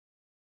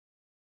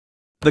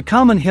The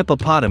common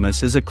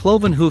hippopotamus is a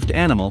cloven-hoofed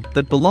animal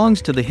that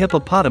belongs to the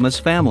hippopotamus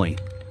family.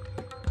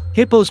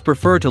 Hippos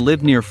prefer to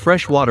live near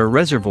freshwater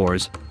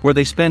reservoirs, where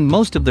they spend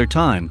most of their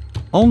time,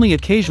 only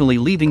occasionally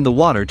leaving the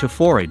water to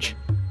forage.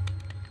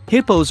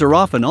 Hippos are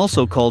often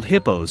also called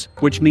hippos,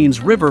 which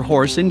means river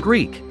horse in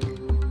Greek.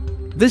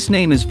 This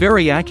name is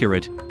very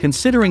accurate,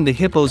 considering the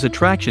hippo's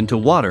attraction to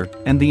water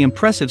and the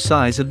impressive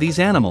size of these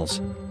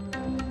animals.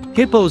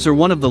 Hippos are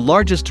one of the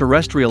largest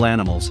terrestrial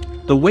animals.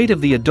 The weight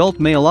of the adult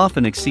male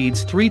often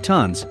exceeds 3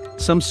 tons,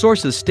 some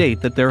sources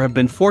state that there have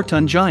been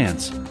 4-ton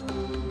giants.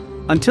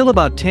 Until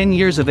about 10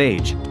 years of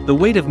age, the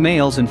weight of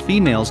males and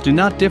females do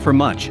not differ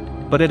much,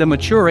 but at a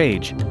mature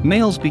age,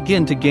 males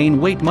begin to gain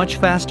weight much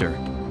faster.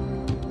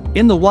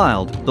 In the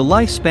wild, the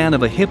lifespan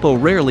of a hippo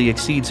rarely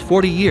exceeds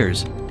 40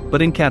 years,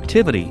 but in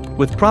captivity,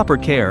 with proper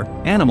care,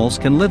 animals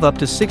can live up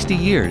to 60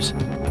 years.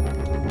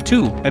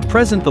 2. At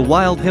present the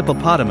wild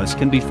hippopotamus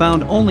can be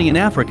found only in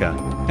Africa,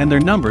 and their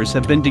numbers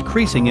have been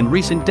decreasing in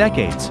recent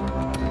decades.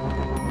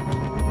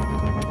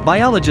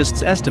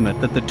 Biologists estimate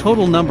that the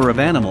total number of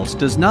animals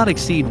does not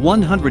exceed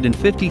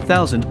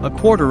 150,000, a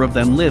quarter of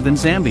them live in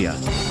Zambia.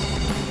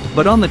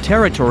 But on the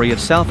territory of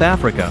South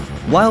Africa,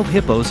 wild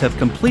hippos have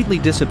completely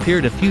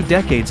disappeared a few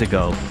decades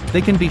ago.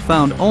 They can be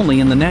found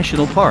only in the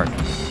national park.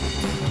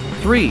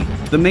 3.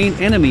 The main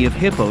enemy of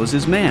hippos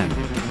is man.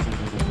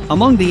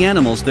 Among the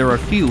animals there are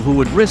few who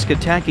would risk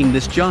attacking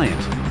this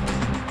giant.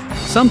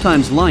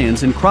 Sometimes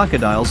lions and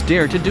crocodiles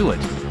dare to do it.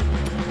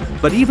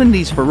 But even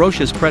these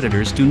ferocious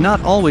predators do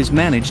not always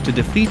manage to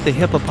defeat the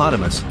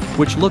hippopotamus,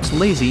 which looks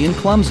lazy and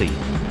clumsy.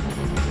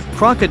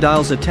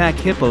 Crocodiles attack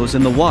hippos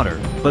in the water,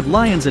 but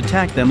lions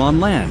attack them on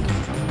land.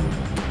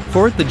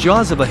 For it, the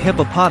jaws of a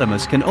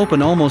hippopotamus can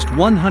open almost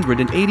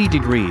 180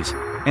 degrees,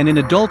 and in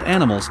adult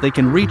animals they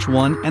can reach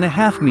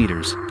 1.5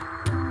 meters.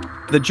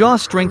 The jaw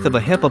strength of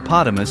a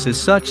hippopotamus is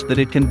such that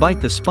it can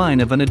bite the spine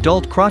of an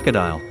adult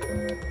crocodile.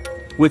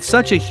 With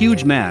such a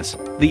huge mass,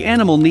 the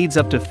animal needs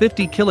up to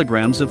 50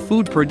 kilograms of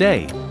food per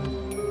day.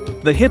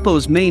 The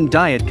hippo's main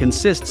diet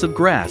consists of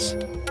grass.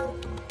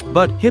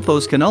 But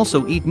hippos can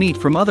also eat meat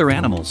from other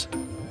animals.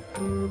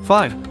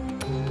 5.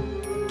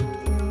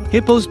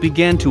 Hippos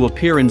began to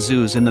appear in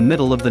zoos in the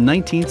middle of the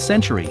 19th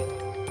century.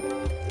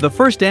 The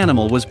first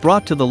animal was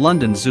brought to the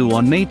London Zoo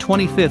on May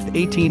 25,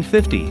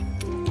 1850.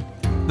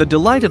 The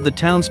delight of the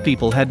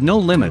townspeople had no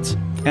limits,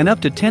 and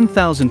up to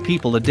 10,000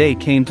 people a day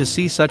came to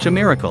see such a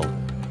miracle.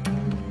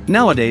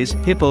 Nowadays,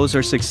 hippos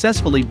are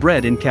successfully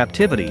bred in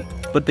captivity,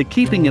 but the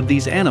keeping of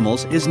these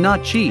animals is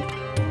not cheap.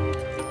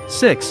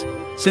 6.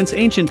 Since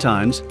ancient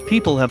times,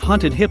 people have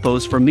hunted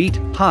hippos for meat,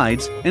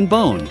 hides, and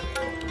bone.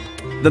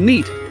 The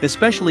meat,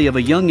 especially of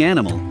a young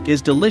animal,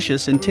 is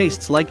delicious and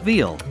tastes like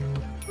veal.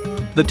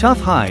 The tough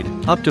hide,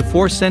 up to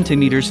 4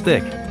 centimeters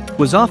thick,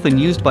 was often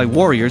used by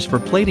warriors for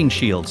plating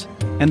shields,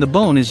 and the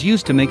bone is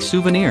used to make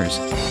souvenirs.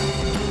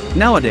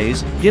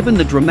 Nowadays, given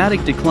the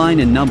dramatic decline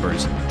in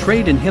numbers,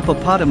 trade in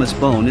hippopotamus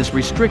bone is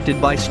restricted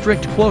by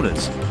strict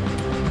quotas.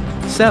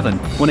 7.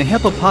 When a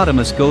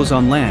hippopotamus goes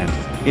on land,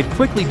 it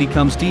quickly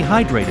becomes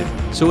dehydrated,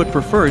 so it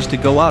prefers to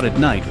go out at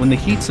night when the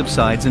heat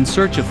subsides in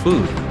search of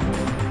food.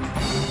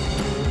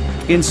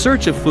 In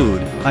search of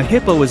food, a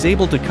hippo is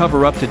able to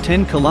cover up to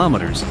 10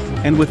 kilometers,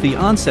 and with the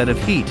onset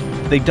of heat,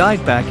 they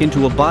dive back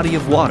into a body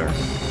of water.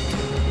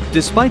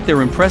 Despite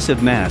their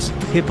impressive mass,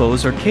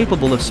 hippos are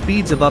capable of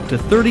speeds of up to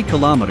 30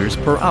 kilometers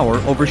per hour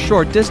over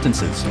short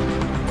distances.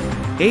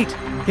 8.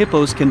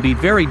 Hippos can be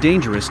very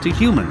dangerous to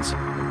humans.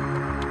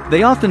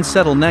 They often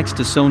settle next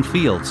to sown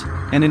fields,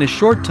 and in a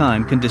short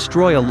time can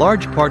destroy a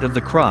large part of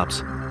the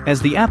crops, as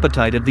the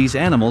appetite of these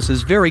animals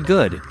is very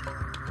good.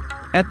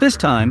 At this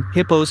time,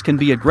 hippos can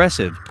be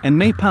aggressive and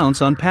may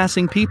pounce on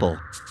passing people.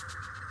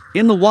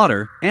 In the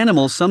water,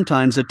 animals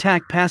sometimes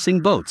attack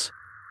passing boats.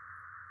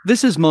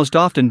 This is most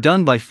often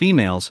done by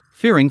females,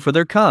 fearing for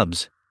their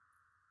cubs.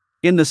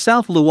 In the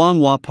South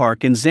Luangwa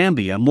Park in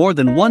Zambia, more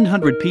than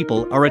 100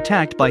 people are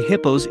attacked by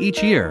hippos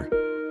each year.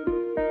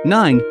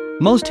 9.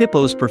 Most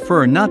hippos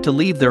prefer not to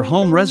leave their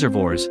home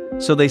reservoirs,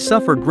 so they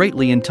suffer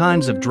greatly in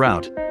times of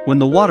drought, when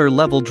the water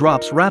level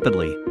drops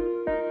rapidly.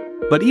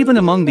 But even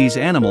among these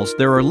animals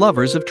there are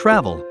lovers of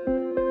travel.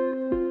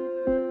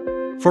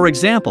 For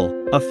example,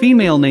 a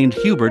female named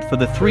Hubert, for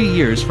the 3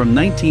 years from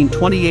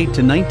 1928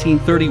 to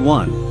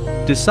 1931,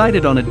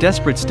 decided on a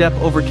desperate step,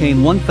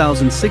 overcame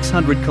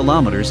 1,600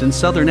 kilometers in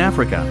southern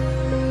Africa,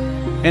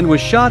 and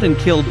was shot and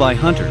killed by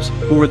hunters,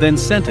 who were then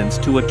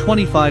sentenced to a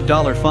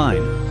 $25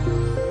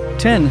 fine.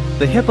 10.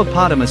 The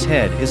hippopotamus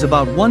head is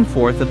about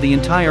 1/4 of the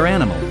entire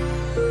animal.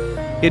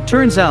 It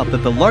turns out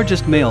that the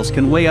largest males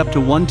can weigh up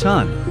to 1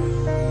 ton.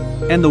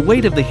 And the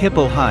weight of the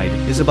hippo hide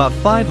is about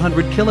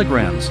 500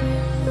 kilograms.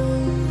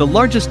 The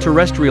largest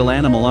terrestrial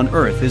animal on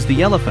Earth is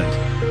the elephant,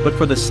 but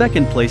for the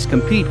second place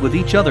compete with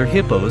each other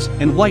hippos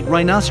and white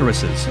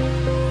rhinoceroses.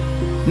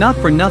 Not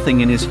for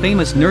nothing in his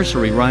famous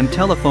nursery rhyme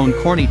Telephone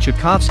Corny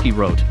Tchaikovsky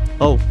wrote,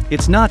 "Oh,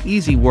 it's not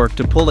easy work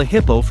to pull a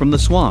hippo from the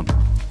swamp."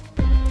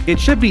 It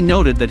should be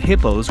noted that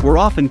hippos were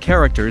often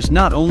characters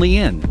not only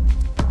in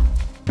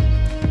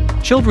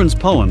children's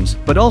poems,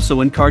 but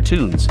also in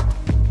cartoons.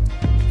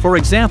 For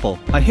example,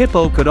 a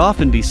hippo could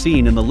often be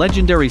seen in the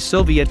legendary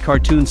Soviet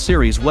cartoon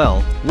series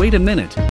Well, Wait a Minute.